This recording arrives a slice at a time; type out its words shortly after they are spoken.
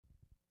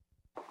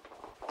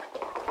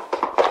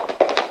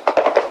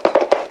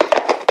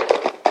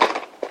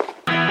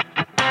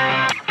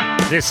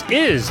This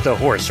is the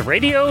Horse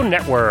Radio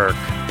Network.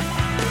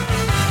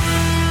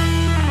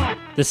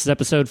 This is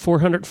episode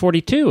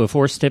 442 of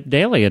Horse Tip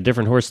Daily, a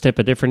different horse tip,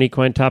 a different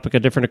equine topic, a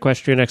different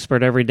equestrian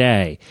expert every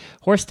day.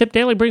 Horse Tip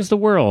Daily brings the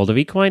world of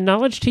equine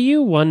knowledge to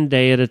you one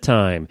day at a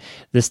time.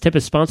 This tip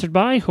is sponsored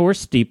by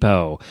Horse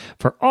Depot.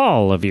 For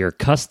all of your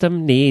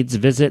custom needs,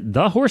 visit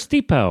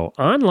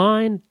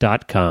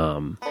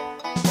thehorsedepotonline.com.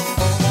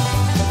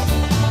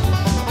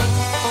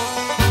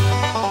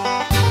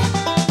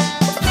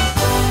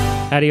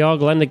 Howdy y'all,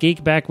 Glenn the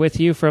Geek back with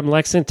you from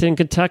Lexington,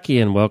 Kentucky,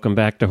 and welcome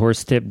back to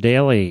Horse Tip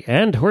Daily.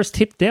 And Horse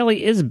Tip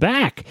Daily is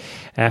back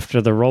after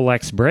the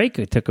Rolex break.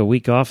 We took a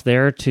week off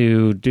there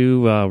to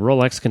do a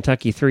Rolex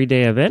Kentucky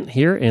 3-day event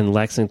here in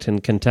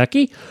Lexington,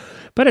 Kentucky.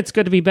 But it's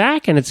good to be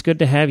back, and it's good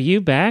to have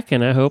you back,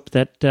 and I hope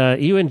that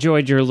you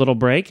enjoyed your little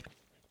break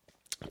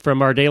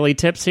from our daily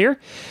tips here.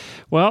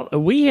 Well,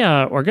 we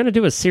are going to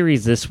do a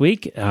series this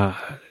week.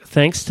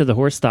 Thanks to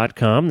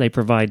thehorse.com. They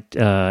provide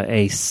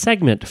a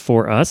segment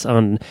for us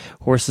on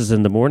Horses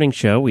in the Morning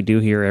Show we do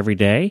here every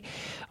day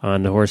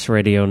on the Horse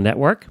Radio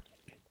Network.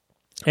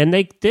 And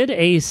they did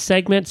a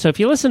segment, so if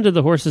you listen to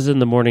the Horses in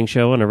the Morning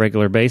Show on a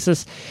regular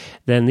basis,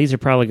 then these are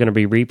probably going to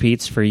be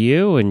repeats for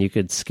you, and you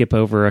could skip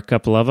over a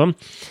couple of them.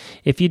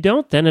 If you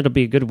don't, then it'll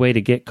be a good way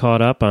to get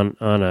caught up on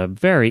a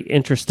very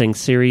interesting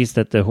series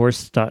that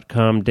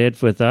thehorse.com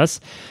did with us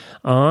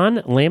on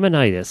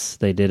Laminitis.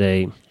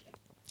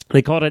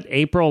 They called it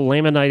April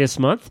Laminitis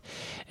Month,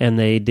 and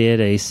they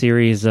did a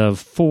series of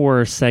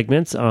 4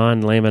 segments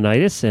on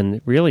laminitis and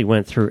really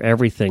went through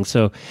everything.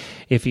 So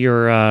if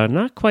you're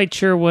not quite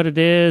sure what it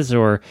is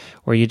or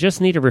you just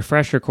need a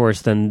refresher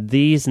course, then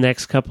these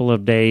next couple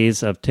of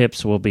days of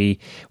tips will be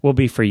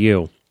for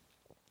you.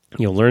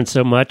 You'll learn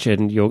so much,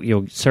 and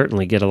you'll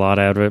certainly get a lot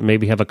out of it.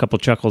 Maybe have a couple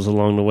chuckles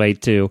along the way,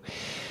 too.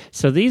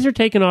 So these are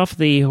taken off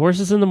the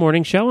Horses in the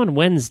Morning Show on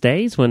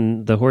Wednesdays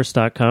when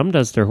thehorse.com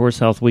does their Horse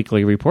Health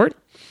Weekly Report.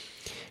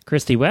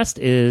 Christy West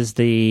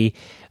helps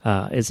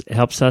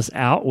us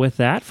out with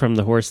that from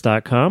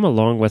thehorse.com,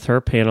 along with her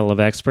panel of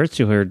experts.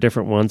 You'll hear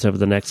different ones over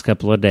the next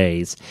couple of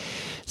days.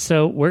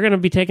 So we're going to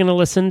be taking a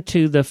listen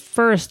to the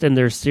first in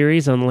their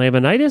series on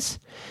laminitis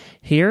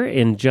here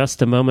in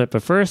just a moment.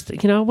 But first,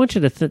 I want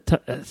you to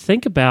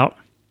think about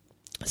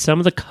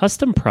some of the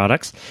custom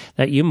products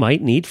that you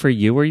might need for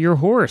you or your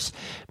horse.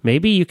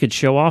 Maybe you could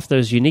show off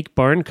those unique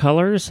barn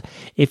colors.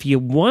 If you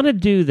want to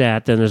do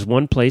that, then there's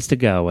one place to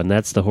go, and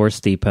that's the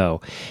Horse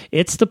Depot.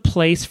 It's the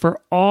place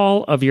for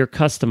all of your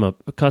custom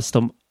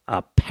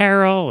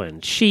apparel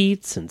and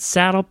sheets and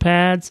saddle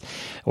pads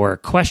or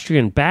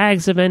equestrian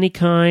bags of any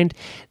kind.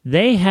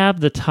 They have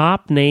the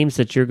top names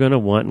that you're going to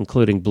want,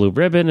 including Blue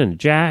Ribbon and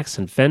Jax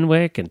and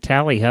Fenwick and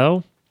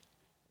Tally-Ho.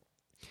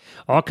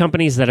 All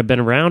companies that have been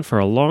around for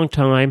a long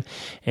time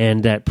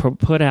and that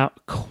put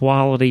out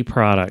quality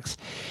products.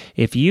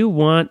 If you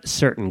want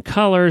certain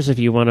colors, if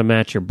you want to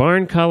match your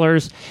barn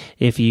colors,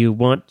 if you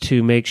want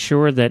to make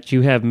sure that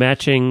you have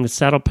matching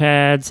saddle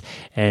pads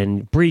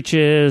and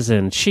breeches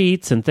and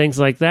sheets and things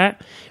like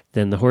that,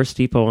 then the Horse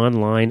Depot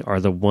online are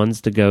the ones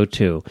to go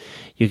to.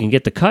 You can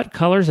get the cut,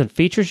 colors, and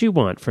features you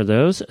want for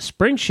those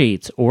spring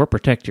sheets or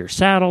protect your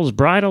saddles,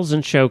 bridles,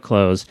 and show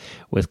clothes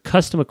with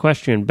custom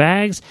equestrian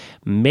bags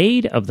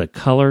made of the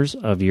colors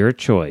of your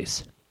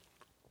choice.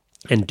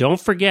 And don't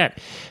forget,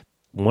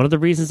 one of the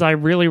reasons I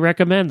really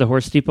recommend the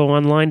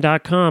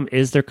HorseDepotOnline.com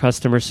is their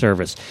customer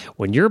service.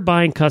 When you're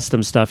buying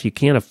custom stuff, you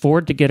can't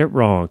afford to get it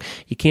wrong.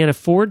 You can't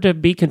afford to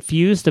be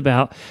confused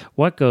about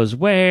what goes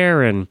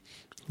where and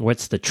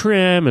what's the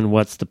trim and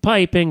what's the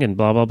piping and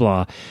blah, blah,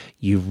 blah.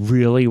 You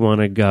really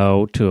want to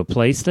go to a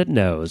place that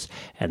knows,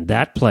 and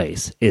that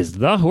place is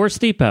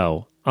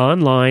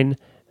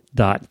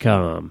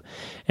thehorsedepotonline.com.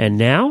 And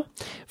now,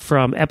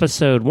 from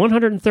episode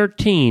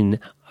 113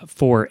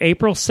 for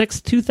April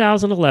 6,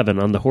 2011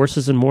 on the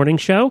Horses and Morning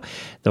Show,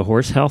 the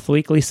Horse Health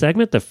Weekly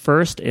segment, the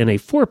first in a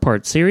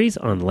 4-part series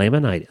on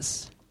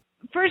laminitis.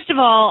 First of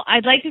all,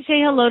 I'd like to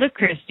say hello to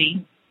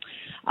Christy.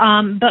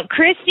 But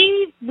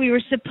Christy, we were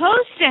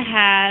supposed to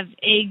have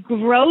a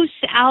gross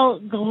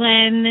out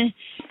Glenn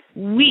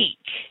week.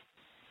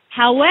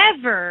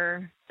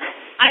 However,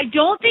 I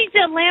don't think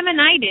that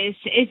laminitis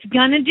is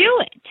going to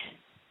do it.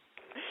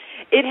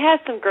 It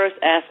has some gross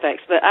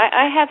aspects, but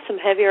I have some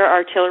heavier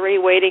artillery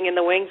waiting in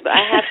the wings, but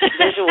I have some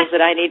visuals that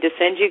I need to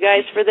send you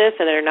guys for this,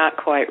 and they're not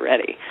quite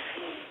ready.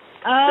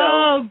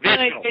 Oh, so, good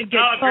Oh,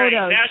 great.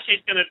 photos. Now she's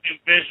going to do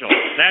visuals.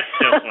 That's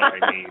just what I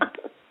need.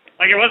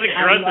 Like, it wasn't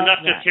gross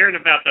enough just hearing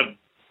about the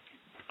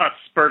pus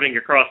spurting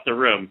across the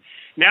room.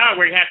 Now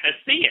we have to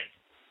see it.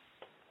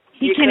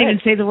 He can't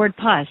even say the word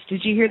pus.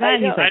 Did you hear that? I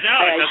know. It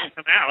doesn't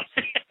come out.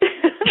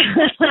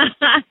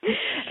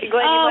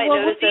 Glenn, you might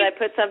notice that I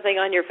put something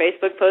on your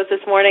Facebook post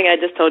this morning. I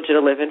just told you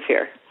to live in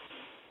fear.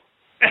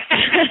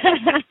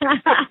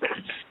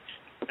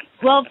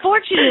 Well,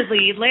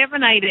 fortunately,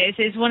 laminitis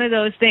is one of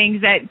those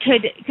things that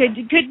could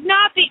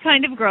not be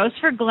kind of gross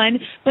for Glenn,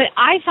 but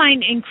I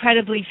find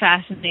incredibly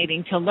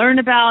fascinating to learn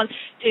about,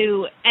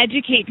 to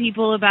educate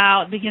people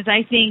about, because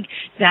I think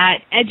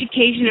that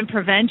education and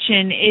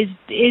prevention is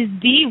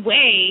the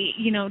way,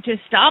 to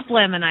stop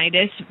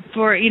laminitis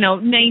for,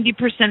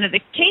 90% of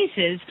the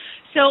cases.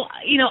 So,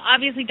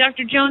 obviously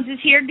Dr. Jones is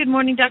here. Good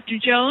morning, Dr.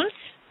 Jones.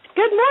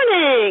 Good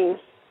morning.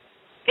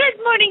 Good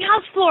morning.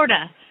 How's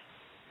Florida?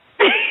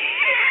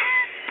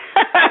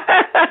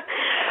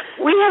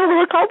 We had a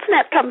little cold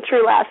snap come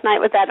through last night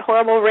with that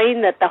horrible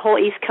rain that the whole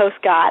East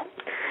Coast got.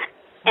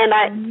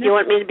 And do you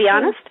want me to be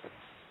honest?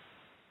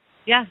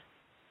 Yeah.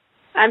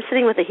 I'm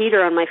sitting with a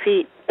heater on my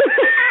feet.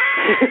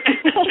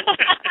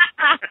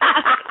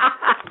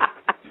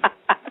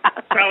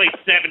 Probably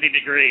 70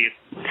 degrees.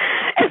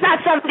 It's not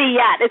 70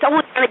 yet. It's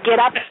only going to get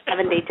up to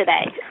 70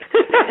 today.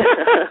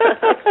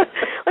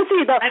 Let's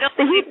see,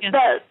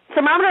 the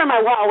thermometer on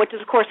my wall, which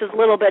is, of course, is a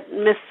little bit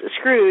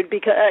misconstrued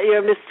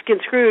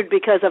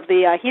because of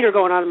the heater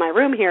going on in my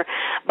room here,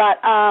 but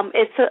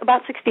it's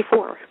about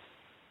 64.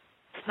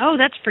 Oh,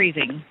 that's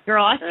freezing.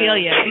 Girl, I feel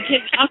you.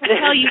 Because I'm going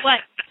to tell you what,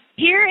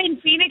 here in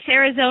Phoenix,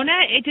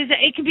 Arizona, it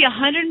can be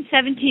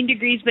 117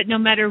 degrees, but no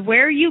matter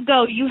where you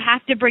go, you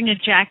have to bring a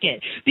jacket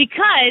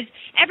because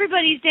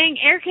everybody's dang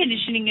air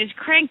conditioning is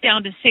cranked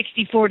down to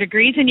 64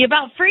 degrees, and you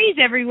about freeze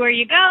everywhere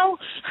you go.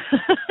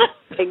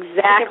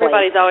 Exactly.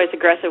 Everybody's always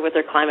aggressive with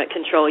their climate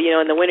control.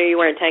 In the winter you're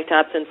wearing tank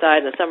tops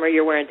inside, in the summer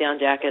you're wearing down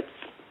jackets.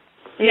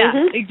 Yeah,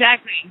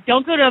 exactly.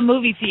 Don't go to a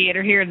movie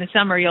theater here in the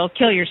summer. You'll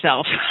kill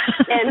yourself.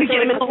 And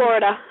same in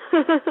Florida.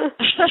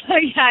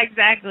 Yeah,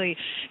 exactly.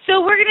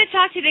 So we're going to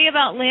talk today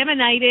about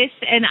laminitis,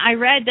 and I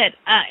read that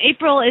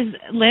April is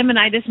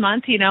laminitis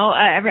month.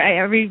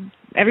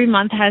 Every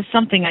month has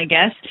something, I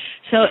guess.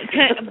 So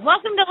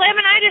welcome to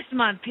Laminitis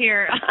Month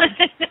here on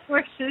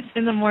Horses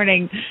in the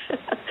Morning.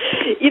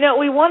 We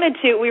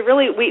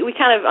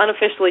kind of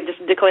unofficially just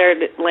declared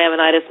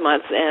Laminitis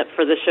Month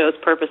for the show's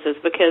purposes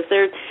because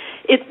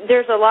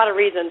there's a lot of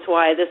reasons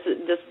why this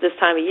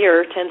time of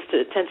year tends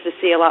to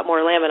see a lot more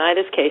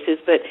laminitis cases.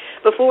 But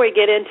before we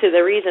get into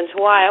the reasons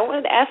why, I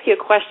wanted to ask you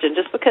a question,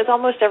 just because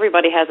almost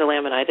everybody has a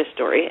laminitis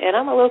story, and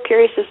I'm a little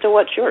curious as to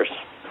what's yours.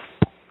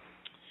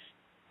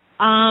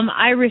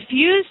 I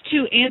refuse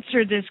to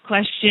answer this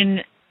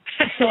question,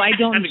 so I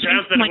don't. On the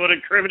grounds that it would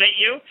incriminate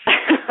you?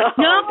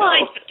 No,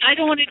 I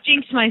don't want to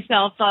jinx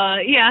myself.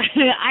 Yeah,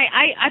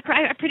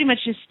 I pretty much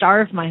just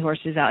starve my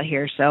horses out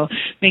here, so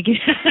make it.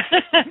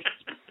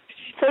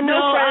 So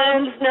no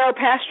friends, no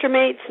pasture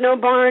mates, no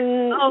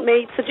barn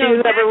mates that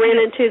you ever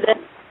ran into that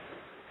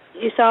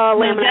you saw a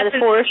laminitis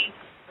horse?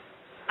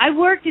 I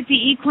worked at the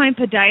equine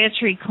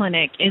podiatry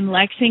clinic in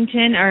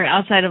Lexington, or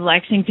outside of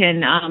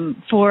Lexington,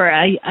 for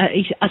a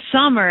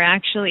summer,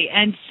 actually,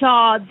 and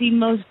saw the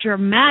most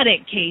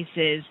dramatic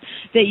cases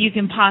that you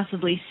can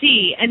possibly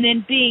see. And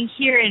then being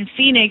here in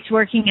Phoenix,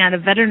 working at a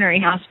veterinary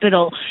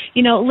hospital,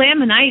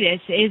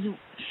 laminitis is,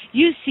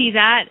 you see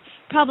that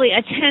probably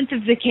a tenth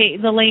of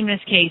the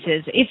lameness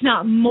cases, if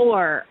not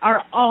more,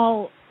 are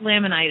all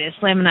laminitis.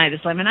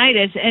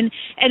 And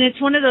it's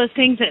one of those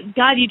things that,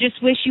 God, you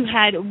just wish you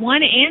had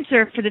one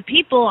answer for the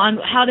people on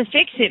how to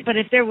fix it. But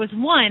if there was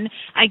one,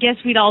 I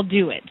guess we'd all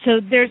do it. So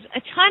there's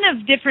a ton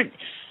of different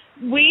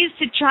ways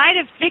to try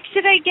to fix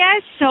it, I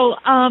guess. So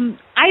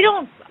I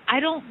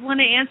don't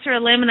want to answer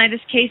a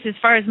laminitis case as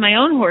far as my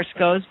own horse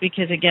goes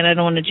because, again, I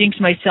don't want to jinx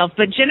myself.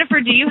 But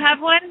Jennifer, do you have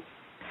one?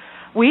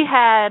 We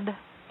had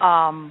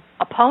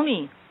a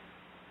pony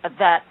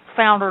that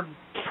foundered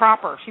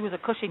proper. She was a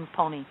Cushing's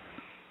pony.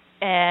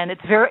 And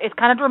it's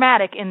kind of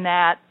dramatic in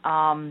that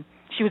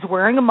she was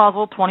wearing a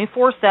muzzle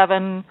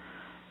 24/7.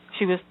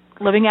 She was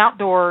living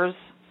outdoors,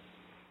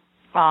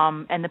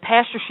 and the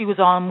pasture she was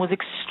on was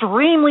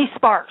extremely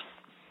sparse.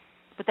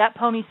 But that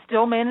pony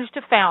still managed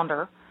to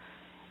founder,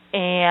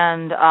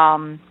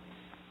 and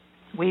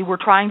we were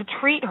trying to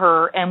treat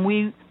her, and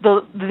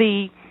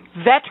the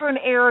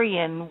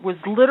veterinarian was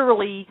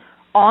literally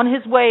on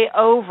his way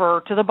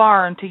over to the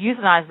barn to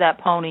euthanize that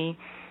pony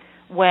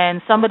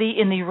when somebody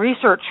in the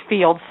research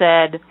field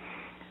said,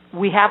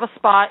 we have a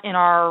spot in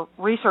our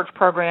research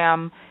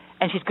program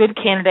and she's a good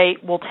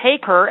candidate, we'll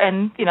take her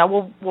and,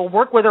 we'll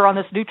work with her on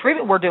this new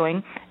treatment we're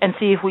doing and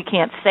see if we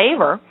can't save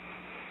her.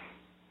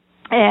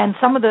 And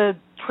some of the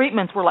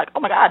treatments were like,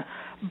 oh my God.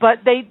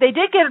 But they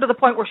did get her to the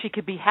point where she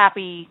could be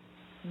happy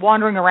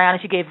wandering around,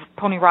 and she gave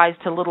pony rides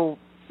to little,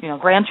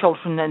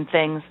 grandchildren and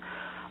things.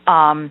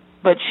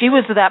 But she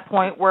was to that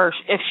point where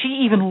if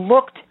she even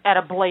looked at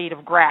a blade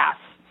of grass,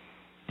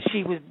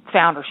 she would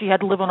founder. She had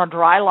to live on a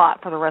dry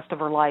lot for the rest of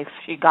her life.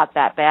 She got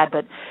that bad.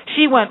 But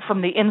she went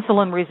from the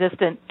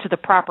insulin-resistant to the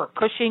proper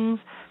Cushing's,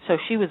 so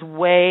she was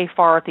way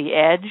far at the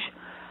edge.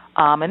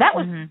 And that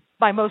was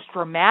my most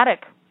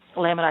dramatic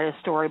laminitis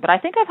story. But I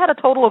think I've had a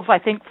total of,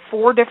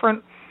 4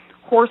 different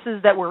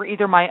horses that were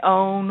either my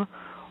own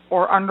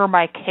or under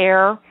my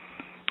care.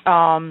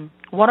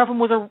 One of them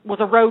was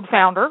a road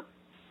founder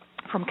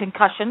from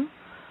concussion.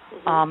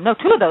 No,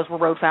 2 of those were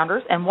road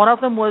founders, and one of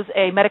them was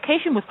a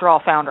medication withdrawal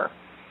founder.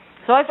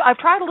 So I've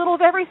tried a little of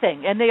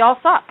everything, and they all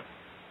suck.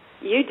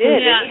 You did.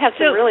 Yeah. And you have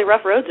some really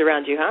rough roads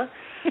around you, huh?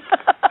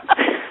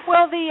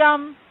 Well,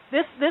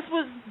 this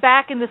was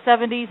back in the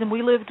 70s, and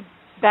we lived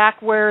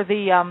back where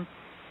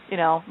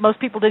most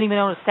people didn't even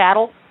own a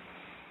saddle.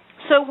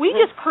 So we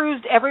just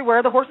cruised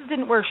everywhere. The horses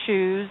didn't wear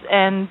shoes,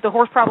 and the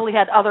horse probably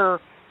had other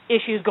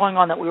issues going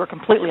on that we were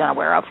completely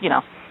unaware of. We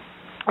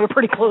were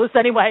pretty clueless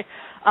anyway.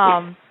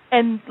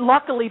 And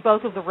luckily,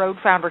 both of the road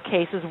founder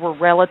cases were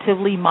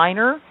relatively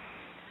minor.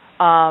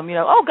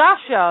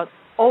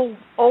 Old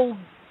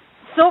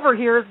Silver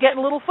here is getting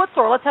a little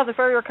footsore. Let's have the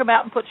farrier come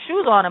out and put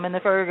shoes on him. And the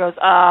farrier goes,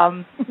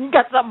 you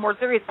got something more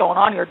serious going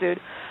on here, dude.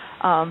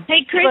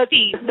 Hey,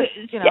 Christy,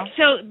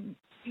 so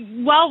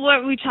while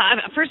we talk,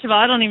 first of all,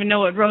 I don't even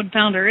know what road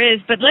founder is,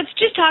 but let's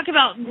just talk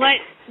about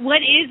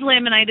what is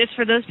laminitis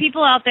for those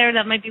people out there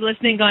that might be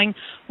listening going,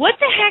 what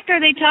the heck are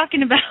they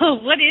talking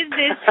about? What is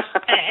this?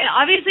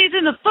 Obviously it's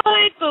in the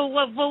foot, but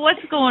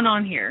what's going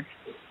on here?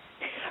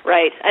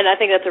 Right, and I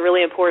think that's a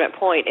really important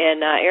point,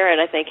 and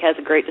Erin, I think, has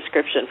a great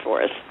description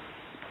for us.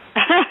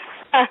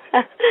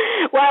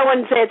 Well, I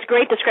wouldn't say it's a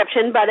great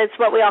description, but it's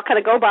what we all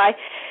kind of go by.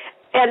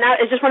 And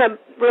I just want to,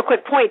 real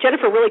quick point,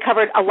 Jennifer really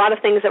covered a lot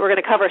of things that we're going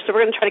to cover, so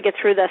we're going to try to get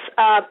through this.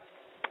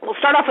 We'll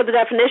start off with the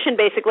definition,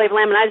 basically, of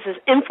laminitis is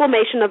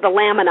inflammation of the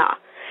lamina.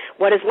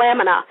 What is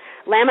lamina?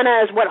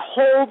 Lamina is what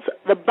holds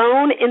the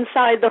bone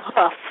inside the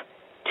hoof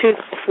to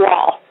the hoof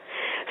wall.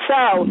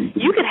 So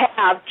you could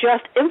have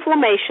just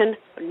inflammation,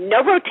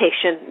 no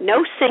rotation,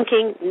 no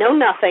sinking, no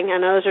nothing. I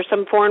know those are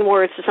some foreign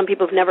words to some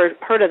people who've never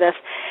heard of this,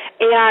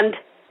 and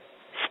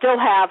still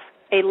have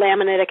a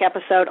laminitic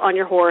episode on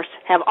your horse,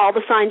 have all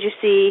the signs you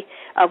see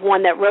of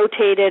one that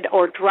rotated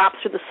or dropped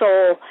through the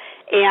sole,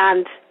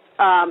 and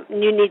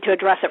you need to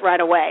address it right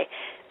away.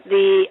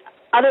 The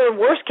other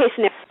worst-case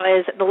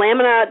scenario is the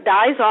lamina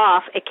dies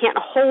off, it can't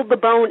hold the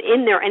bone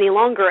in there any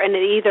longer, and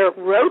it either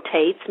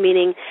rotates,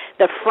 meaning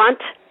the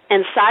front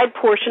and side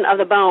portion of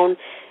the bone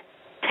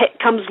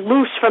comes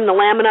loose from the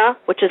lamina,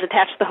 which is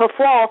attached to the hoof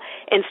wall,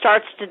 and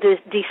starts to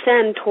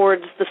descend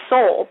towards the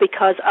sole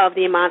because of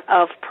the amount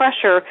of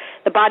pressure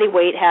the body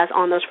weight has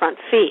on those front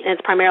feet. And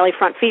it's primarily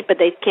front feet, but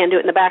they can do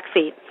it in the back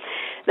feet.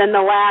 Then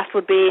the last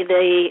would be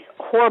the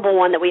horrible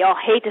one that we all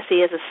hate to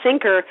see is a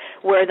sinker,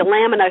 where the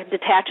lamina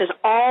detaches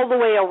all the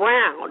way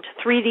around,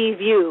 3D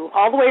view,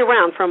 all the way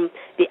around from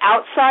the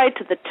outside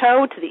to the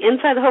toe to the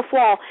inside of the hoof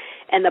wall,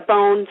 and the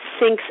bone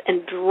sinks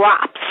and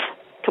drops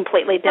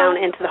completely down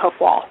into the hoof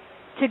wall.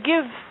 To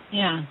give,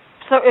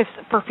 so if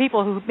for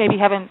people who maybe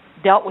haven't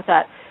dealt with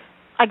that,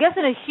 I guess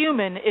in a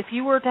human, if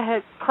you were to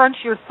crunch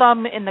your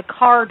thumb in the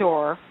car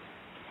door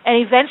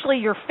and eventually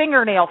your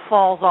fingernail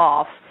falls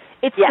off,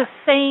 it's the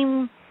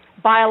same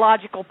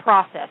biological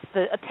process.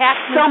 The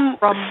attachment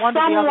from one to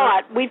the other.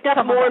 Somewhat. We've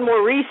done more and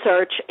more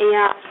research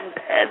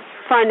and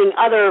finding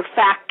other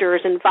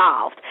factors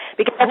involved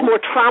because that's more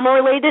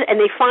trauma-related, and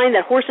they find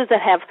that horses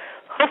that have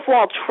hoof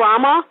wall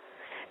trauma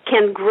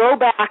can grow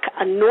back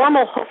a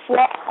normal hoof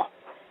wall,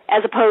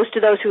 as opposed to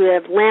those who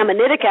have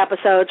laminitic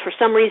episodes for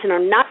some reason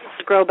are not able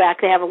to grow back.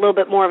 They have a little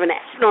bit more of an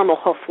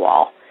abnormal hoof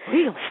wall.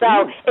 Really?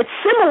 So it's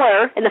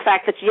similar in the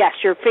fact that, yes,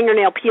 your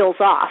fingernail peels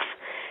off,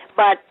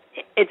 but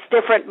it's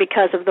different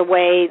because of the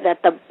way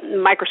that the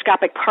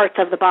microscopic parts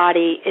of the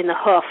body in the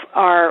hoof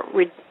are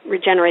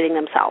regenerating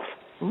themselves.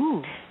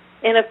 Ooh.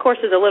 And, of course,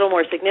 it's a little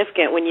more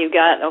significant when you've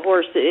got a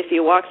horse that if he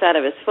walks out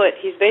of his foot,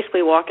 he's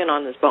basically walking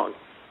on his bone.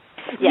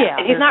 Yeah.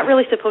 And he's not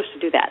really supposed to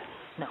do that.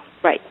 No.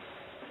 Right.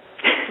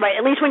 Right.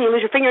 At least when you lose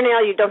your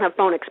fingernail, you don't have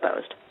bone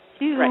exposed.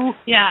 Ew. Right.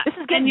 Yeah. This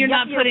is getting you're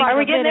not putting. Are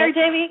we getting there,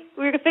 Jamie?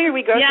 We figured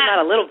we'd gross him out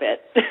a little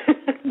bit.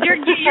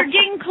 You're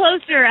getting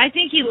closer. I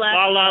think he left.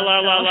 La la la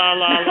la la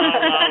la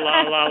la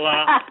la la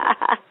la.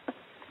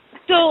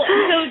 So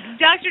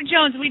Dr.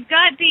 Jones, we've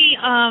got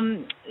the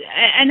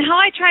and how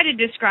I try to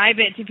describe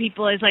it to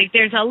people is like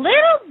there's a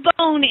little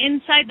bone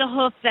inside the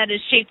hoof that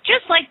is shaped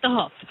just like the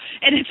hoof,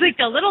 and it's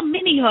like a little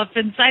mini hoof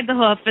inside the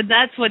hoof, and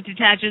that's what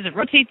detaches and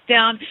rotates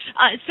down.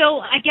 So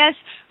I guess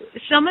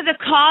some of the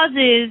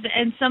causes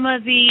and some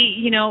of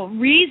the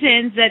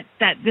reasons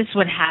that this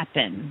would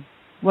happen,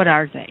 what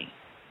are they?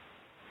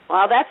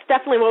 Well, that's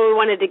definitely what we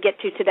wanted to get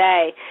to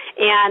today,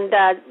 and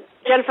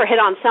Jennifer hit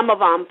on some of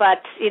them,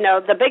 but,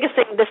 the biggest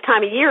thing this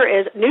time of year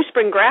is new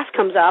spring grass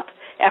comes up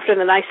after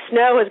the nice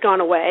snow has gone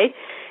away,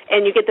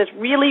 and you get this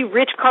really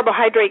rich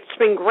carbohydrate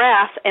spring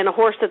grass, and a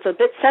horse that's a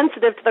bit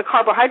sensitive to the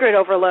carbohydrate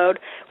overload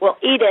will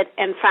eat it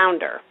and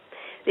founder.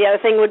 The other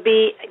thing would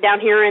be down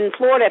here in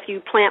Florida, if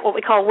you plant what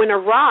we call winter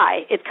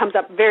rye, it comes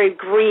up very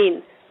green,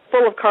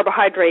 full of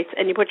carbohydrates,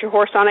 and you put your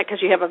horse on it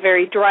because you have a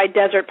very dry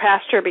desert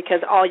pasture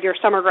because all your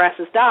summer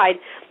grasses died,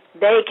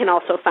 they can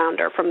also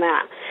founder from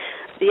that.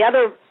 The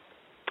other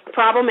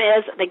problem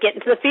is they get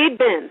into the feed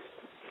bin.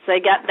 So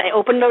they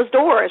open those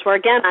doors where,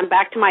 again, I'm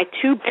back to my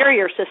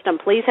 2-barrier system.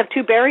 Please have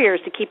 2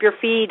 barriers to keep your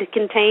feed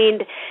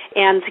contained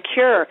and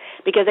secure,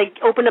 because they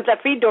open up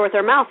that feed door with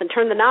their mouth and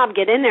turn the knob,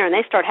 get in there, and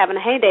they start having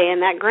a heyday in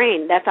that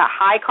grain. That's a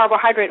high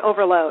carbohydrate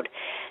overload.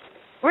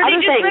 Or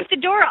they just rip the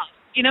door off.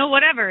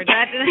 whatever.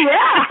 That,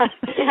 yeah.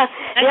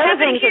 The other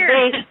things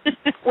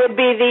would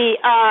be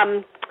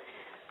the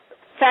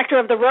factor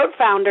of the road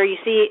founder. You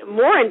see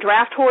more in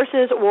draft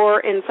horses or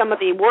in some of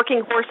the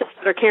working horses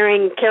that are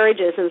carrying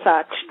carriages and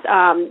such.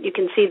 You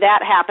can see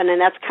that happen,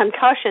 and that's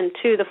concussion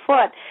to the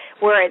foot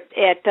where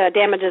it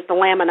damages the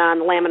lamina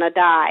and the lamina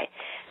die.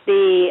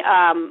 The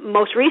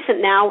most recent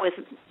now with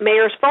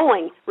mare's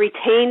foaling,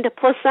 retained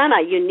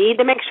placenta. You need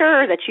to make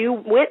sure that you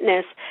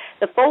witness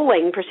the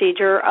foaling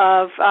procedure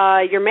of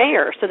your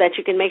mare so that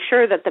you can make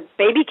sure that the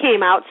baby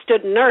came out,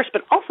 stood nursed,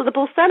 but also the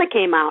placenta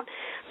came out.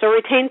 So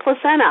retained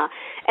placenta.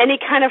 Any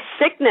kind of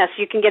sickness,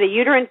 you can get a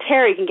uterine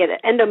tear, you can get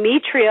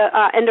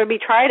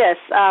endometritis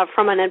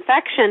from an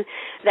infection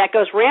that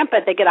goes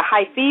rampant. They get a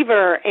high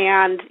fever,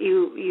 and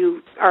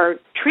you are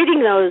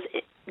treating those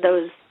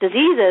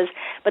diseases,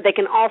 but they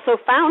can also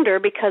founder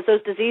because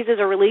those diseases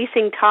are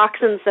releasing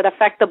toxins that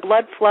affect the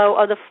blood flow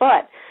of the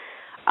foot.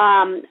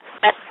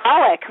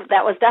 Metabolic,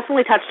 that was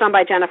definitely touched on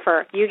by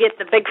Jennifer. You get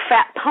the big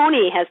fat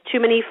pony, has too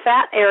many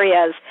fat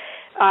areas.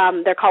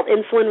 They're called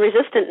insulin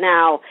resistant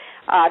now.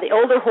 The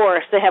older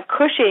horse, they have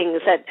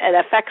Cushing's that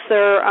affects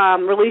their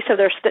release of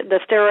the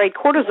steroid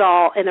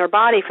cortisol in their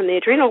body from the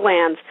adrenal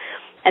glands,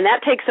 and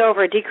that takes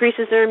over,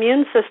 decreases their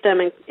immune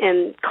system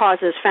and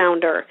causes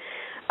founder.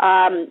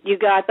 You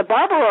got the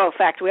Barbaro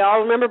effect. We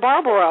all remember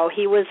Barbaro.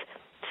 He was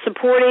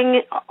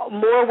supporting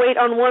more weight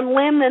on one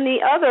limb than the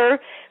other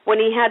when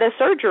he had a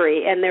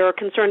surgery, and they were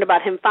concerned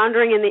about him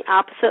foundering in the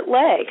opposite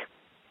leg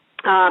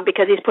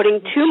because he's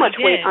putting too much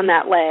weight on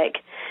that leg.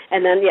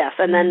 And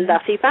then,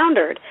 thus he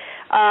foundered.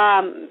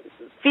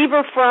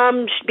 Fever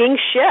from being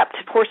shipped.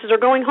 Horses are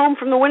going home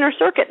from the winter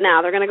circuit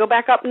now. They're going to go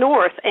back up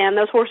north, and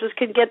those horses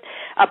could get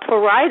a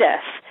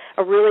pleuritis,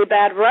 a really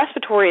bad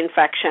respiratory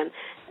infection.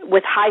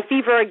 With high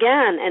fever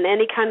again and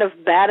any kind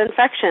of bad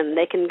infection,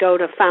 they can go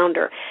to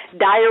founder.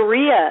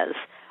 Diarrheas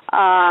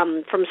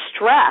from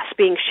stress,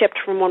 being shipped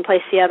from one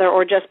place to the other,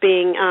 or just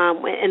being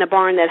in a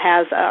barn that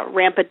has a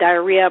rampant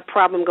diarrhea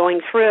problem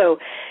going through.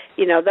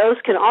 Those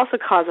can also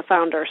cause a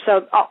founder.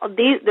 So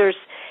there's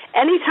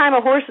any time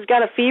a horse has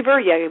got a fever,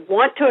 you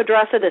want to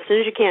address it as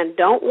soon as you can.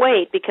 Don't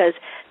wait, because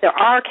there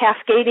are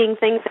cascading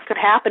things that could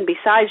happen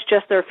besides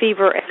just their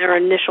fever and their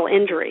initial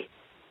injury.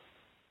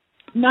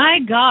 My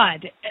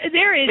God,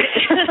 there is.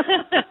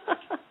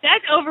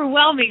 That's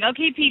overwhelming.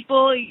 Okay,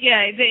 people.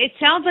 Yeah, it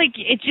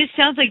just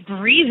sounds like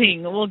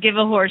breathing will give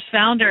a horse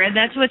founder, and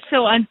that's what's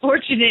so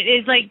unfortunate.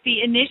 Is like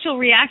the initial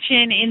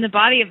reaction in the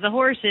body of the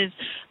horse is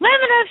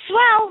lamina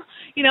swell,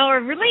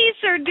 or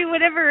release, or do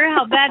whatever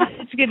how bad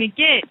it's going to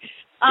get.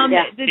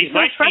 These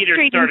my feet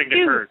are starting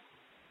to hurt.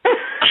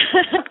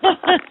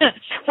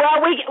 Well,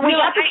 we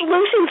got the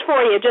solutions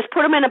for you. Just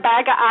put them in a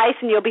bag of ice,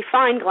 and you'll be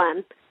fine,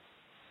 Glenn.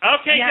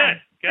 Okay, good.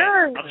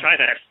 Sure. I'll try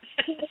that.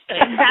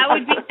 That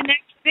would be the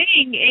next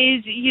thing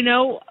is,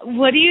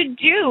 what do you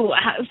do?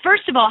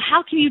 First of all,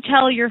 how can you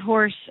tell your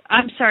horse?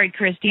 I'm sorry,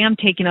 Christy, I'm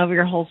taking over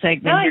your whole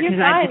segment. No, you're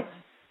fine.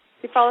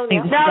 You follow me?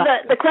 Now,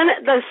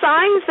 the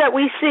signs that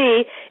we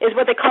see is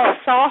what they call a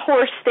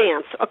sawhorse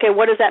stance. Okay,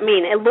 what does that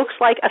mean? It looks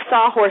like a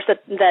sawhorse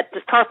that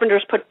the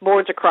carpenters put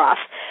boards across.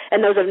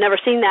 And those who have never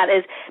seen that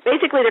is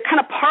basically they're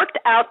kind of parked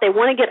out. They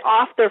want to get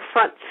off their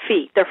front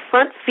feet. Their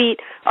front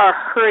feet are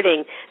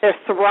hurting. They're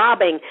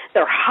throbbing.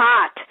 They're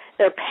hot.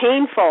 They're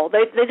painful.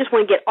 They just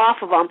want to get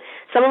off of them.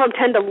 Some of them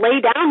tend to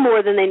lay down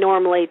more than they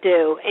normally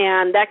do,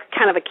 and that's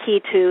kind of a key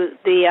to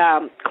the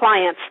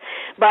clients.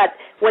 But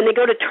when they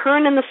go to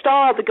turn in the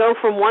stall to go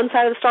from one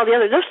side of the stall to the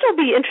other, they'll still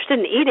be interested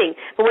in eating.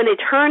 But when they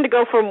turn to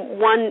go from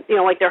one,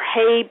 like their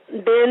hay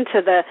bin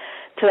to the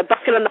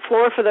bucket on the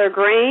floor for their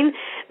grain,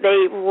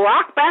 they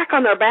rock back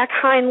on their back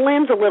hind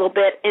limbs a little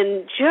bit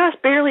and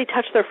just barely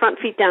touch their front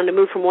feet down to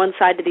move from one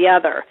side to the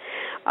other.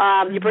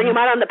 You bring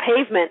them out on the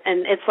pavement,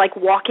 and it's like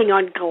walking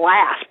on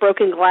glass,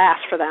 broken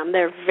glass for them.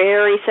 They're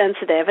very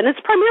sensitive, and it's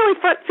primarily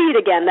front feet,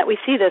 again, that we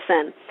see this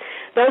in.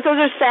 Those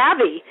are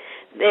savvy.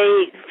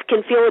 They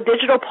can feel a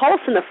digital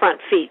pulse in the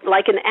front feet.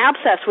 Like an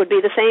abscess would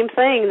be the same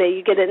thing.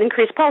 You get an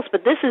increased pulse,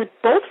 but this is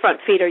both front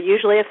feet are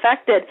usually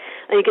affected,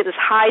 and you get this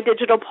high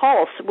digital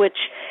pulse,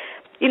 which,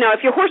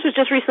 if your horse was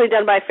just recently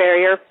done by a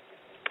farrier,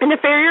 and the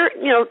farrier,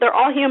 they're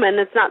all human.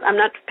 I'm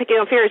not picking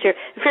on farriers here.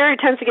 The farrier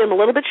tends to get them a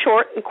little bit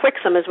short and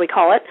quicks them, as we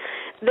call it.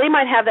 They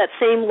might have that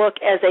same look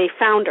as a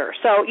founder.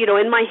 So,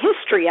 in my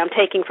history I'm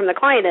taking from the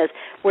client is,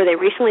 were they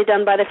recently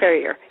done by the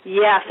farrier?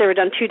 Yes, they were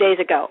done 2 days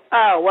ago.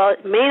 Oh, well,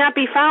 it may not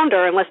be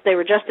founder unless they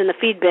were just in the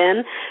feed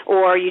bin,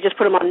 or you just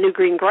put them on new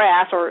green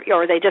grass, or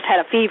they just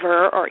had a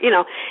fever, or,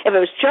 if it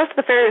was just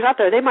the farriers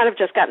out there, they might have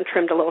just gotten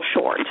trimmed a little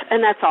short,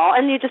 and that's all.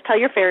 And you just tell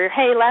your farrier,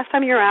 hey, last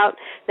time you were out,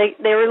 they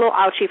were a little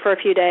ouchy for a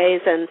few days,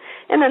 and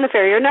then the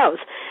farrier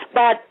knows.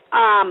 But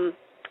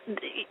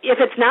if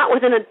it's not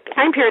within a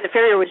time period the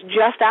farrier was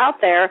just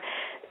out there,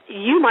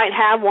 you might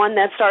have one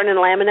that's starting in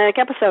a laminitic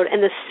episode,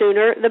 and the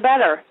sooner the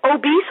better.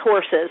 Obese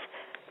horses,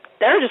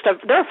 they're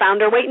a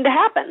founder waiting to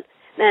happen.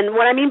 And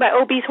what I mean by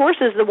obese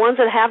horses, the ones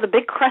that have the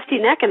big crusty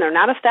neck and they're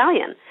not a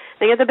stallion.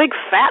 They get the big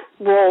fat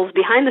rolls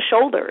behind the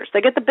shoulders.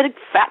 They get the big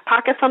fat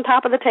pockets on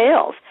top of the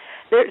tails.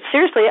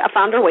 seriously a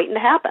founder waiting to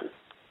happen.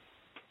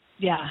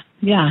 Yeah.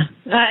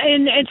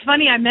 And it's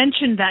funny, I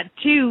mentioned that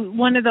too.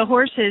 One of the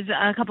horses,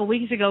 a couple of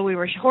weeks ago, we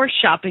were horse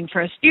shopping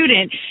for a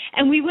student,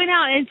 and we went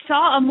out and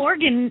saw a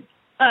Morgan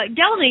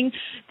gelding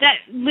that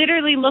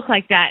literally looked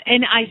like that.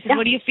 And I said,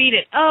 what do you feed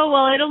it? Oh,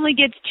 well, it only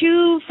gets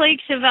 2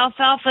 flakes of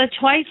alfalfa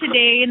twice a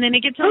day, and then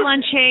it gets a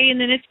lunch hay,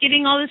 and then it's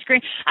getting all this grain.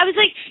 I was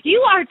like,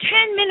 you are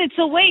 10 minutes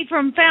away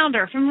from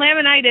Founder, from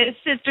Laminitis,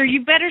 sister.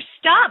 You better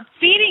stop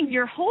feeding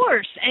your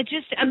horse. It's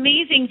just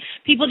amazing.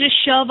 People just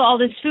shove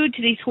all this food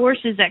to these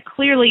horses that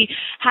clearly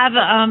have,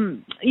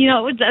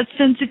 a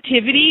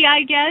sensitivity,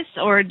 I guess,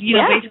 or,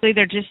 basically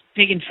they're just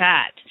big and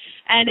fat.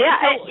 And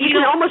you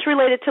can almost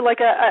relate it to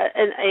like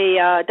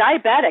a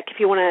diabetic if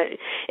you want to.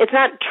 It's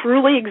not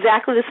truly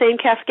exactly the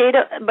same cascade,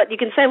 but you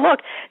can say,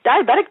 look,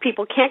 diabetic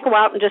people can't go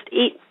out and just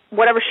eat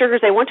whatever sugars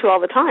they want to all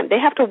the time. They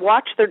have to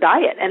watch their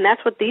diet, and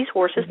that's what these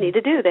horses need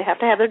to do. They have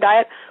to have their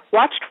diet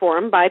watched for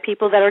them by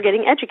people that are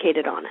getting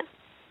educated on it.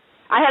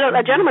 I had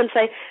a gentleman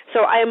say,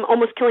 so I am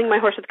almost killing my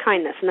horse with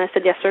kindness, and I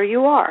said, yes, sir,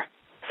 you are.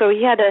 So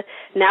he had to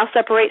now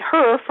separate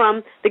her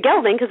from the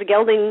gelding, because the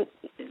gelding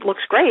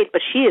looks great,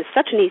 but she is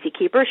such an easy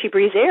keeper. She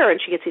breathes air,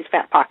 and she gets these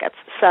fat pockets.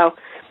 So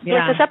he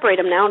has to separate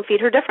them now and feed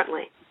her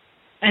differently.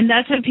 And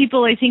that's what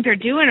people, I think, are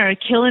doing, are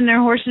killing their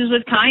horses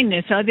with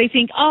kindness. So they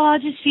think, oh, I'll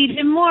just feed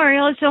him more.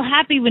 He'll be so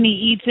happy when he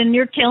eats, and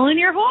you're killing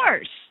your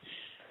horse.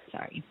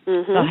 Sorry.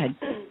 Go ahead.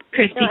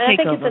 Christy, take over, I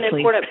think it's an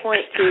important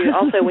point, too,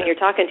 also when you're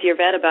talking to your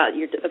vet about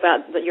your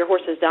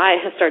horse's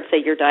diet, I start to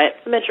say your diet,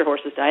 I meant your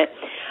horse's diet,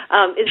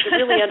 is to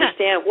really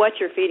understand what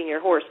you're feeding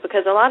your horse,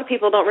 because a lot of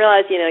people don't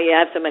realize, you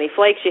have so many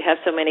flakes, you have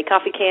so many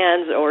coffee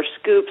cans or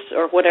scoops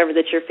or whatever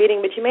that you're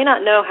feeding, but you may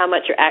not know how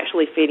much you're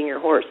actually feeding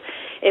your horse.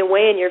 And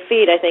weighing your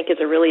feed, I think, is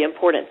a really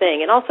important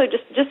thing. And also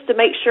just to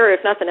make sure,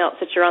 if nothing else,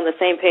 that you're on the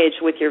same page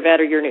with your vet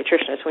or your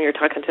nutritionist when you're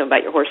talking to them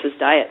about your horse's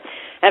diet.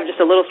 I have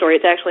just a little story.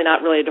 It's actually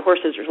not related to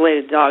horses. It's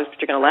related to dogs, but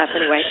you're going to laugh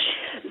anyway.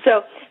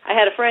 So I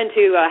had a friend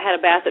who had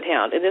a basset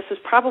hound, and this was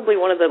probably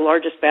one of the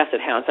largest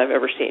basset hounds I've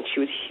ever seen. She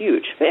was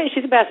huge.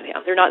 She's a basset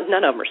hound.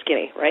 None of them are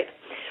skinny, right?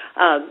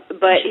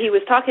 But he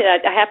was talking.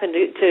 I happened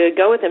to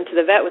go with him to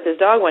the vet with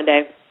his dog one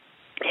day.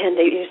 And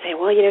you say,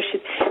 well,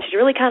 she's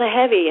really kind of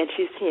heavy, and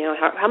she's,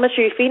 how much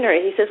are you feeding her?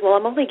 And he says, well,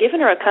 I'm only giving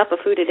her a cup of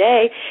food a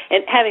day.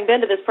 And having been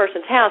to this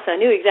person's house, I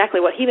knew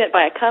exactly what he meant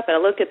by a cup, and I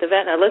looked at the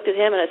vet, and I looked at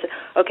him, and I said,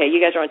 okay, you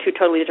guys are on 2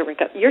 totally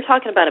different cups. You're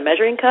talking about a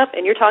measuring cup,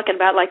 and you're talking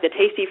about like the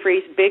Tasty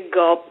Freeze big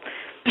gulp,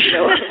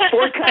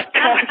 4-cup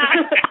cup.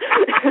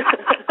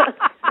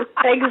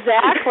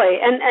 Exactly.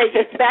 And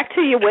back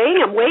to you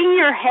weighing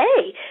your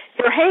hay.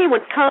 Your hay, when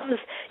it comes,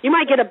 you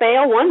might get a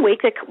bale one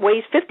week that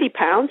weighs 50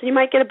 pounds, and you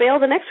might get a bale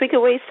the next week that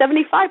weighs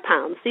 75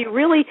 pounds. So you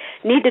really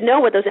need to know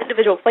what those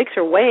individual flakes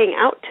are weighing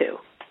out to.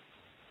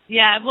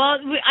 Yeah, well,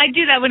 I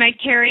do that when I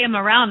carry them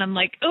around. I'm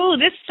like, oh,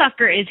 this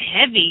sucker is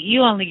heavy.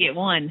 You only get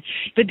 1.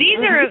 But these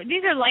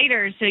are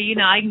lighter, so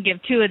I can give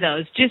 2 of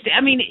those.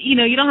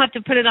 You don't have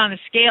to put it on a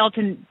scale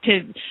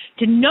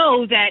to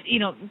know that,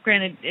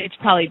 granted, it's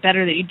probably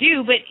better that you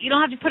do, but you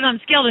don't have to put it on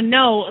a scale to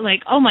know,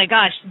 like, oh my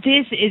gosh,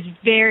 this is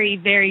very,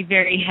 very,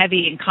 very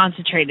heavy and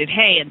concentrated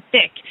hay and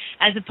thick,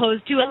 as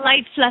opposed to a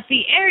light,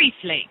 fluffy, airy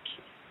flake.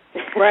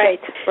 Right.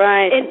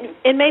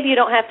 And maybe you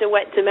don't have to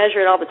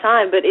measure it all the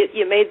time, but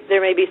there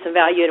may be some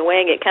value in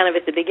weighing it kind of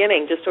at the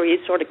beginning, just so you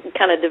sort of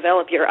kind of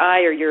develop your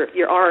eye or your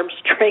arm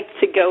strength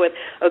to go with,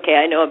 okay,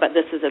 I know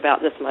this is about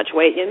this much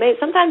weight.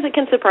 Sometimes it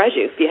can surprise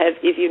you if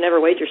you've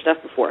never weighed your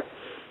stuff before.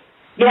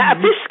 Yeah, a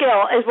fish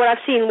scale is what I've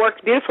seen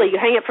works beautifully. You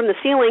hang it from the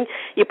ceiling,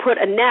 you put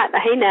a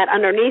hay net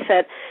underneath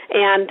it,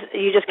 and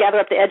you just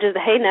gather up the edge of the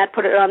hay net,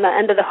 put it on the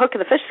end of the hook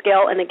of the fish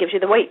scale, and it gives you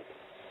the weight.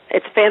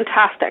 It's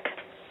fantastic.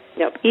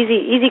 Yep,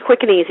 easy,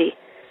 quick and easy.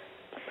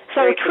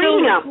 So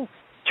treating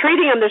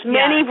them, there's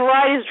many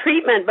varieties of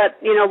treatment, but,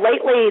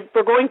 lately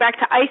we're going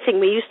back to icing.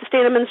 We used to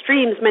stand them in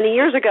streams many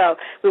years ago.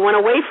 We went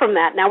away from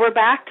that. Now we're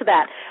back to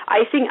that.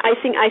 Icing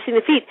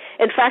the feet.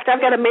 In fact, I've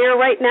got a mare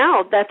right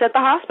now that's at the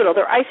hospital.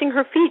 They're icing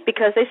her feet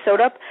because they sewed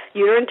up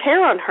uterine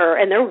tear on her,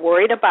 and they're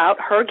worried about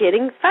her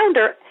getting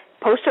Founder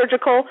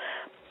post-surgical,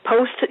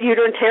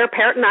 post-uterine tear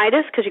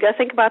peritonitis, because you got to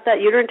think about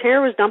that. Uterine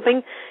tear was dumping,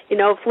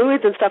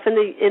 fluids and stuff in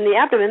the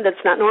abdomen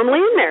that's not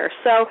normally in there.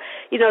 So,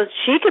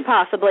 she could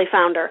possibly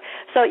Founder.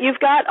 So you've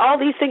got all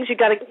these things you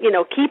got to,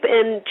 keep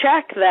in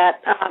check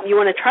that you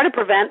want to try to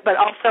prevent, but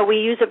also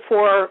we use it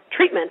for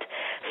treatment.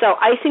 So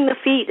icing the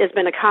feet has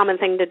been a common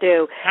thing to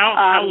do.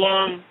 How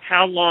long?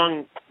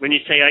 When you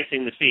say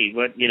icing the feet,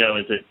 what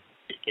is it?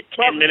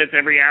 10 minutes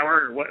every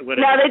hour? Or what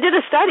no, they did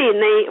a study, and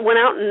they went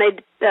out and they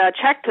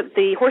checked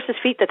the horses'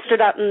 feet that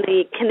stood out in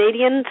the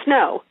Canadian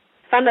snow,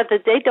 found out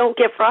that they don't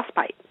get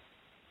frostbite.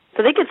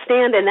 So they could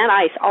stand in that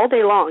ice all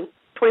day long,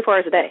 24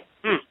 hours a day.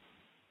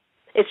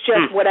 It's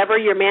just whatever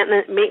your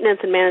maintenance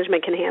and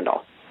management can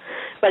handle.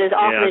 But as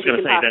often as you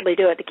can possibly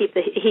do it to keep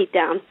the heat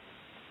down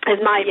is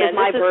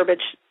my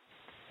verbiage.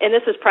 And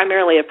this is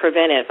primarily a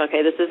preventive,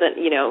 okay? This isn't,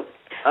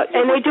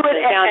 and we do it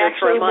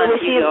actually when we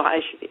see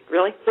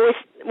really?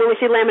 When we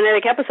see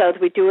laminitic episodes,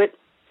 we do it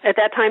at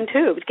that time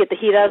too. We get the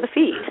heat out of the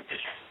feet.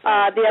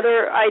 The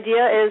other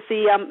idea is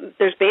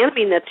there's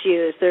Banamine that's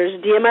used. There's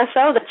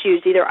DMSO that's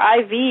used, either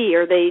IV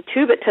or they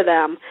tube it to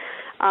them.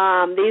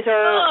 These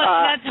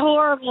are... that's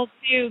horrible,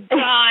 too.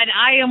 God,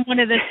 I am one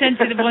of the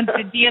sensitive ones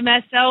to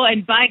DMSO,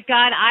 and by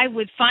God, I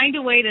would find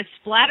a way to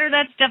splatter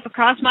that stuff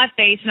across my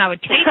face, and I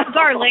would taste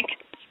garlic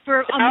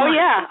for a month.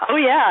 Oh,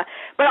 yeah.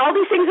 But all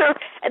these things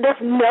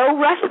there's no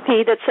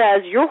recipe that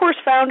says your horse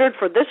foundered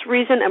for this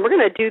reason, and we're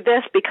going to do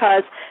this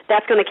because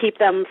that's going to keep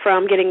them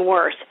from getting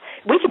worse.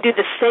 We could do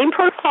the same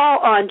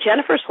protocol on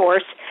Jennifer's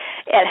horse.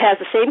 It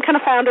has the same kind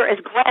of founder as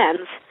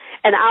Glenn's,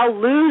 and I'll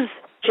lose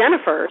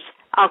Jennifer's.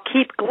 I'll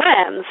keep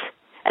Glenn's,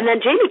 and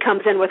then Jamie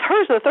comes in with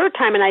hers the third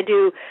time, and I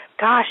do,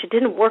 gosh, it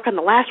didn't work on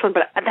the last one,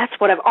 but that's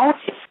what I've always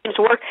seems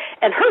to work,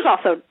 and hers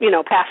also,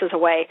 passes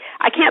away.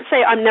 I can't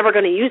say I'm never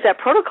going to use that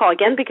protocol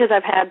again because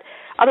I've had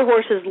other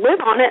horses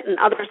live on it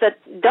and others that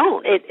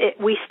don't.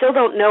 We still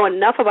don't know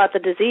enough about the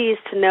disease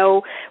to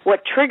know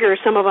what triggers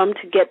some of them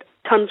to get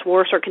tons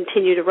worse or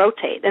continue to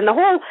rotate. And the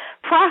whole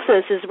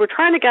process is we're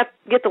trying to get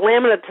the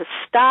lamina to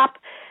stop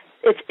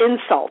its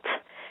insult.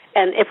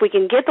 And if we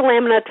can get the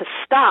lamina to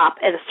stop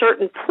at a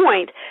certain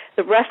point,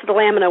 the rest of the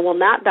lamina will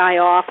not die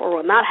off or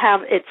will not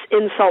have its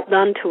insult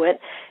done to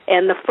it,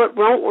 and the foot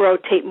won't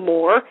rotate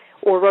more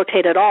or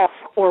rotate at all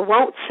or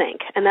won't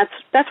sink. And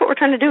that's what we're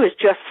trying to do, is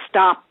just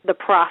stop the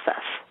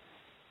process.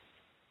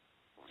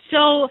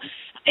 So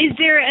is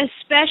there a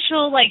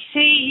special,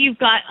 say you've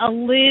got a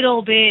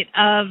little bit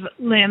of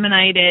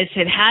laminitis,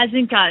 it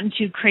hasn't gotten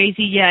too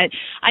crazy yet.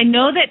 I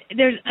know that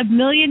there's a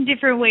million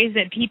different ways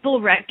that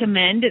people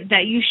recommend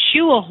that you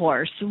shoe a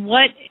horse.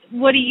 What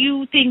do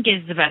you think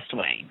is the best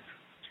way?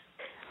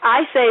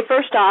 I say,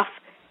 first off,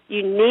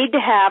 you need to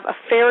have a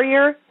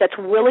farrier that's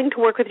willing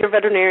to work with your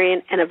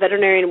veterinarian and a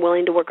veterinarian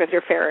willing to work with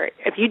your farrier.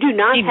 If you do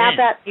not have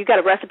that, you've got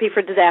a recipe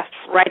for disaster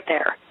right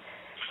there.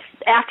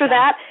 After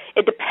that,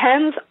 it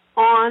depends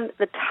on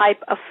the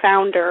type of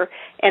founder,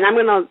 and I'm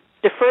going to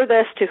defer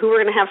this to who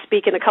we're going to have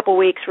speak in a couple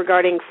weeks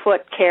regarding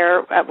foot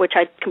care, which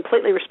I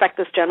completely respect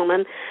this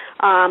gentleman,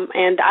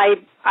 and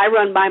I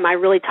run by my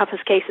really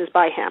toughest cases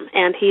by him,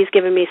 and he's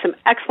given me some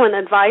excellent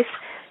advice,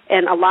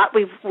 and a lot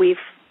we've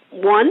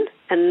won,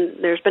 and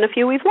there's been a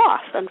few we've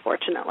lost,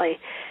 unfortunately,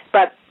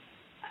 but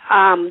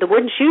the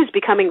wooden shoe is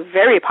becoming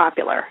very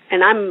popular,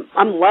 and I'm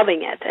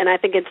loving it, and I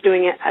think it's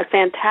doing a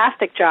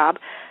fantastic job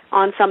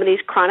on some of these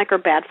chronic or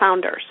bad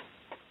founders.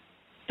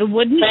 The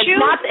wooden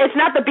shoe? It's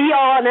not the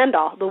be-all and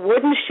end-all. The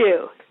wooden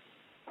shoe.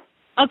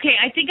 Okay,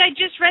 I think I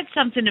just read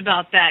something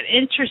about that.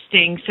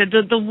 Interesting. So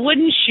the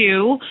wooden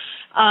shoe,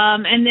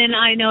 and then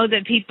I know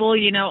that people,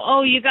 you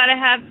got to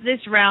have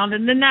this round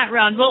and then that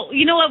round. Well,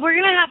 you know what? We're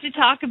going to have to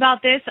talk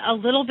about this a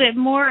little bit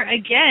more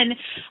again.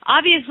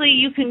 Obviously,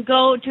 you can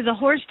go to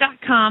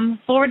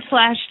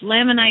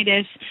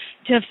thehorse.com/laminitis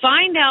to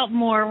find out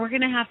more. We're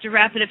going to have to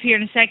wrap it up here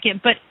in a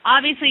second, but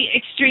obviously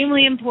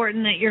extremely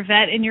important that your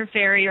vet and your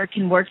farrier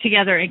can work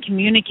together and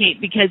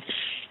communicate, because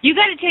you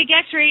got to take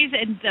x-rays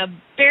and the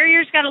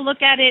farrier's got to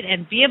look at it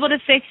and be able to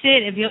fix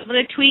it and be able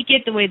to tweak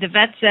it the way the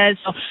vet says.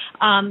 So,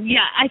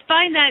 I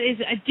find that is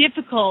a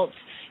difficult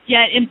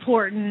yet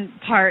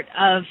important part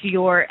of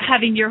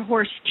having your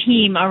horse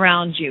team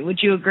around you.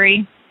 Would you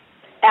agree?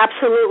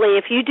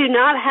 Absolutely. If you do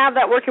not have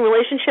that working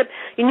relationship,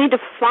 you need to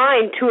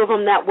find two of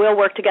them that will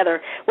work together,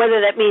 whether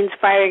that means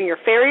firing your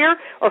farrier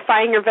or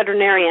firing your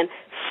veterinarian.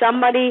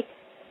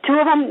 Two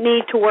of them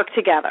need to work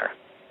together.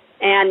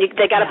 And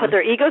they got to put their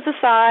egos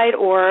aside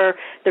or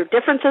their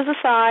differences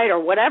aside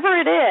or whatever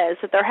it is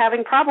that they're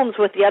having problems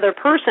with the other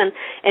person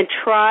and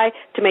try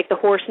to make the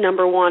horse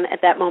number one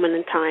at that moment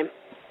in time.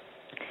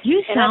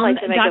 You sound,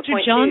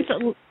 Dr. Jones,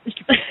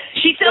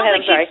 she sounds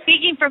like she's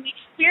speaking from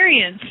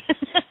experience.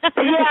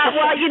 Yeah,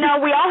 well,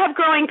 we all have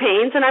growing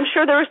pains, and I'm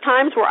sure there was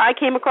times where I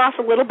came across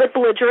a little bit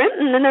belligerent,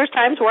 and then there's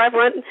times where I've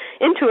run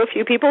into a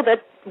few people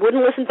that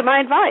wouldn't listen to my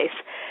advice.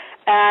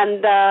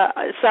 And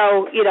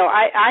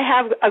I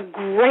have a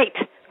great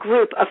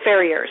group of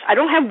farriers. I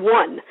don't have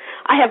one.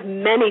 I have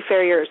many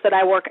farriers that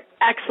I work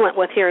excellent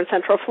with here in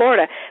Central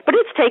Florida, but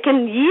it's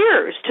taken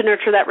years to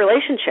nurture that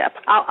relationship.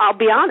 I'll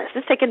be honest.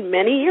 It's taken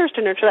many years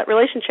to nurture that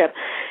relationship,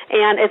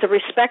 and it's a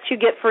respect you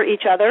get for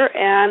each other,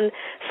 and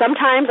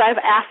sometimes I've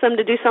asked them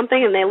to do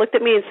something, and they looked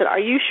at me and said, "Are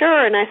you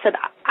sure?" And I said,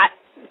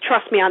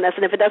 trust me on this,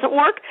 and if it doesn't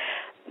work,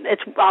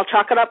 I'll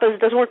chalk it up as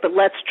it doesn't work, but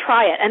let's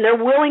try it. And they're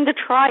willing to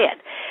try it.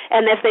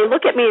 And if they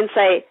look at me and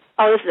say,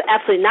 "Oh, this is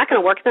absolutely not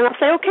going to work," then I'll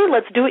say, "Okay,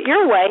 let's do it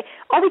your way."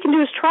 All we can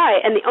do is try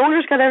it. And the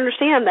owner's got to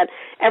understand that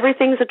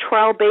everything's a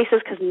trial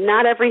basis, because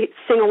not every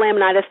single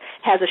laminitis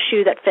has a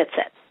shoe that fits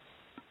it.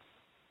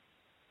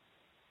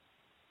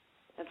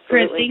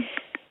 Absolutely.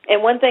 Christy?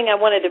 And one thing I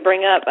wanted to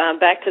bring up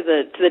back to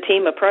the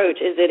team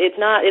approach is that it's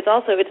not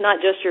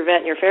just your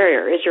vet and your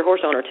farrier, it's your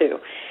horse owner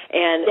too.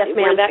 And yes,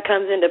 where that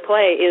comes into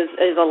play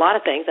is a lot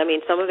of things. I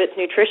mean, some of it's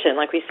nutrition,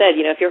 like we said.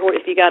 If you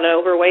got an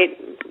overweight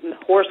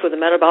horse with a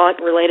metabolic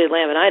related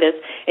laminitis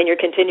and you're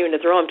continuing to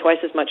throw him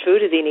twice as much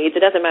food as he needs,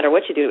 it doesn't matter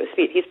what you do to his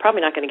feet, he's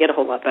probably not going to get a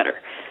whole lot better.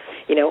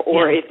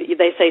 Or if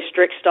they say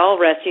strict stall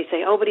rest, you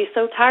say, oh, but he's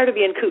so tired of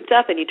being cooped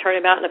up, and you turn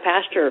him out in the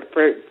pasture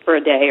for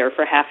a day or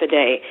for half a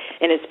day,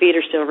 and his feet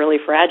are still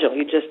really fragile.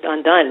 You just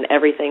undone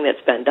everything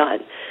that's been done.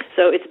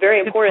 So it's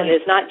very important.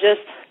 It's not just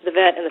the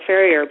vet and the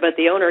farrier, but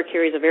the owner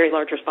carries a very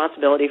large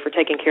responsibility for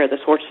taking care of this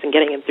horse and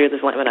getting him through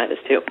this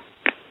laminitis too.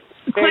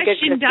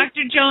 Question,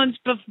 Dr. Jones,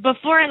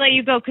 before I let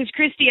you go, because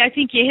Christy, I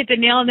think you hit the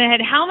nail on the head.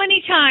 How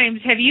many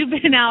times have you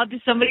been out to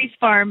somebody's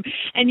farm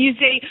and you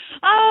say,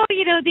 oh,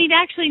 they'd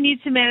actually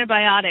need some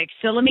antibiotics,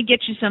 so let me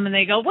get you some, and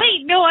they go,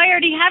 wait, no, I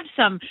already have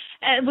some.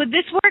 Would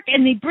this work?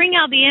 And they bring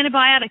out the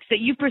antibiotics that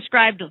you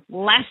prescribed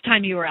last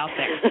time you were out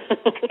there.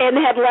 And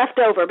had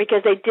left over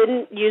because they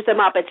didn't use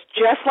them up. It's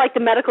just like the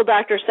medical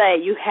doctors say,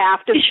 you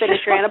have to finish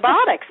your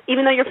antibiotics.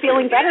 Even though you're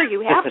feeling better, you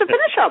have to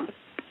finish them.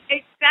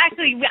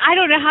 Exactly. I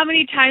don't know how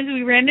many times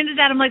we ran into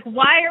that. I'm like,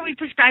 why are we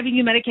prescribing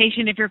you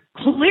medication if you're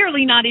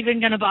clearly not even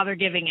going to bother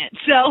giving it?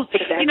 So,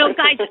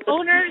 guys,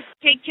 owners,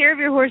 take care of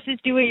your horses.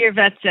 Do what your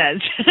vet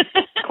says.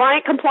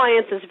 Client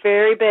compliance is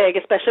very big,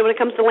 especially when it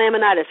comes to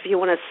laminitis. If you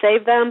want to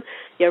save them,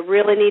 you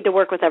really need to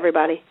work with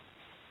everybody.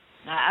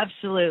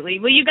 Absolutely.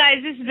 Well, you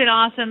guys, this has been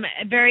awesome,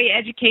 very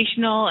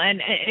educational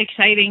and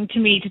exciting to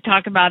me to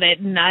talk about it,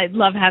 and I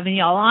love having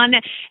you all on.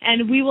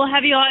 And we will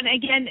have you on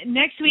again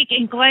next week.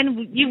 And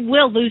Glenn, you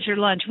will lose your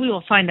lunch. We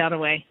will find out a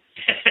way.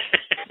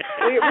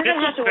 We're going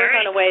to have to work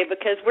on a way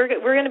because we're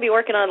going to be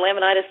working on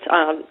laminitis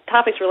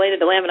topics related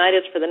to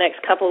laminitis for the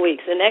next couple of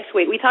weeks. And next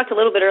week, we talked a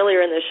little bit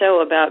earlier in the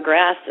show about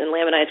grass and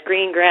laminitis,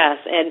 green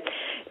grass, and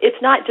it's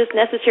not just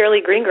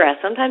necessarily green grass.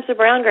 Sometimes the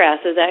brown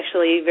grass is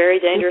actually very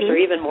dangerous or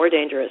even more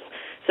dangerous.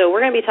 So we're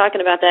going to be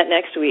talking about that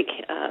next week,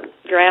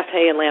 grass,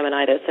 hay, and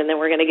laminitis, and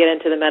then we're going to get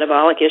into the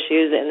metabolic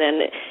issues and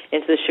then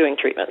into the shoeing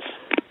treatments.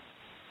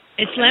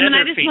 It's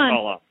laminitis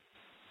month.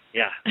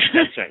 Yeah,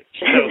 that's right.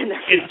 So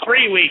in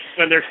 3 weeks,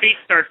 when their feet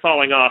start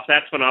falling off,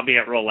 that's when I'll be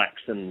at Rolex,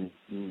 and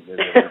we'll be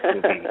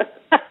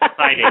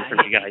hiding from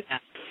you guys.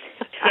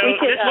 So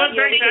this was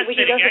very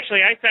fascinating.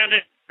 Actually, I found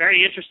it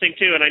very interesting,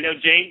 too, and I know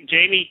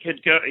Jamie could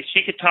go.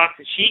 She could talk.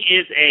 She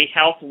is a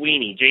health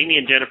weenie, Jamie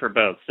and Jennifer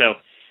both, so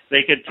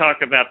they could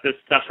talk about this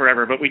stuff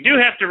forever. But we do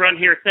have to run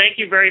here. Thank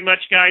you very much,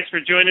 guys, for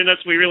joining us.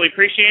 We really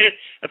appreciate it.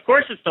 Of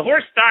course, it's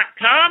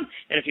thehorse.com.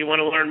 And if you want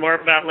to learn more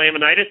about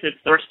laminitis, it's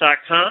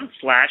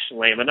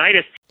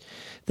thehorse.com/laminitis.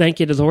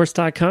 Thank you to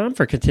thehorse.com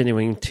for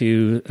continuing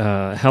to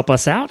help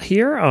us out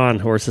here on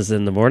Horses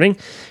in the Morning,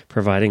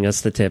 providing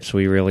us the tips.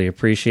 We really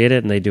appreciate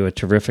it, and they do a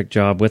terrific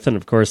job with it. And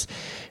of course,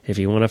 if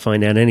you want to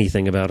find out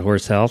anything about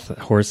horse health,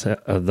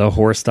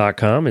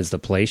 thehorse.com is the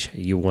place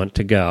you want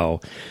to go.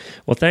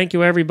 Well, thank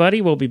you, everybody.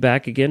 We'll be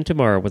back again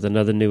tomorrow with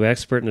another new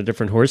expert and a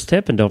different horse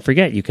tip. And don't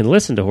forget, you can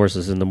listen to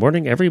Horses in the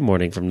Morning every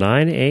morning from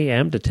 9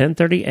 a.m. to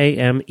 10:30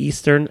 a.m.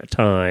 Eastern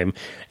Time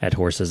at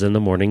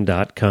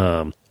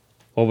horsesinthemorning.com.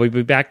 Well, we'll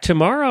be back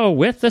tomorrow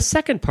with the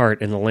second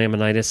part in the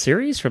Laminitis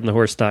series from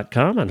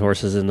thehorse.com on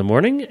Horses in the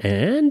Morning,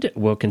 and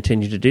we'll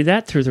continue to do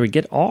that through we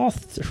get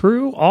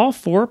through all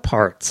 4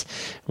 parts.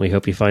 We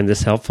hope you find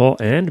this helpful,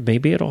 and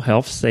maybe it'll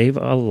help save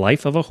a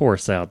life of a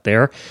horse out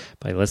there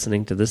by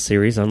listening to this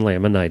series on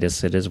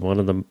laminitis. It is one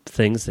of the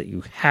things that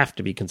you have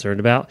to be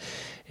concerned about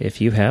if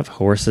you have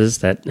horses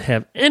that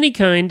have any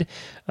kind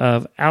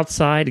of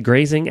outside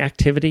grazing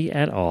activity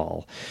at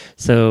all.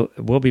 So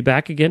we'll be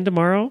back again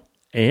tomorrow.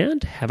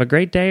 And have a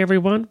great day,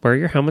 everyone. Wear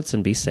your helmets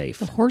and be safe.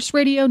 The Horse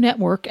Radio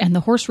Network and the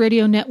Horse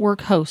Radio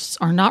Network hosts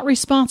are not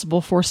responsible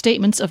for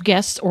statements of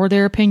guests or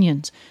their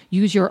opinions.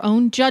 Use your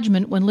own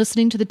judgment when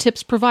listening to the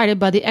tips provided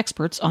by the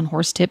experts on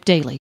Horse Tip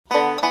Daily.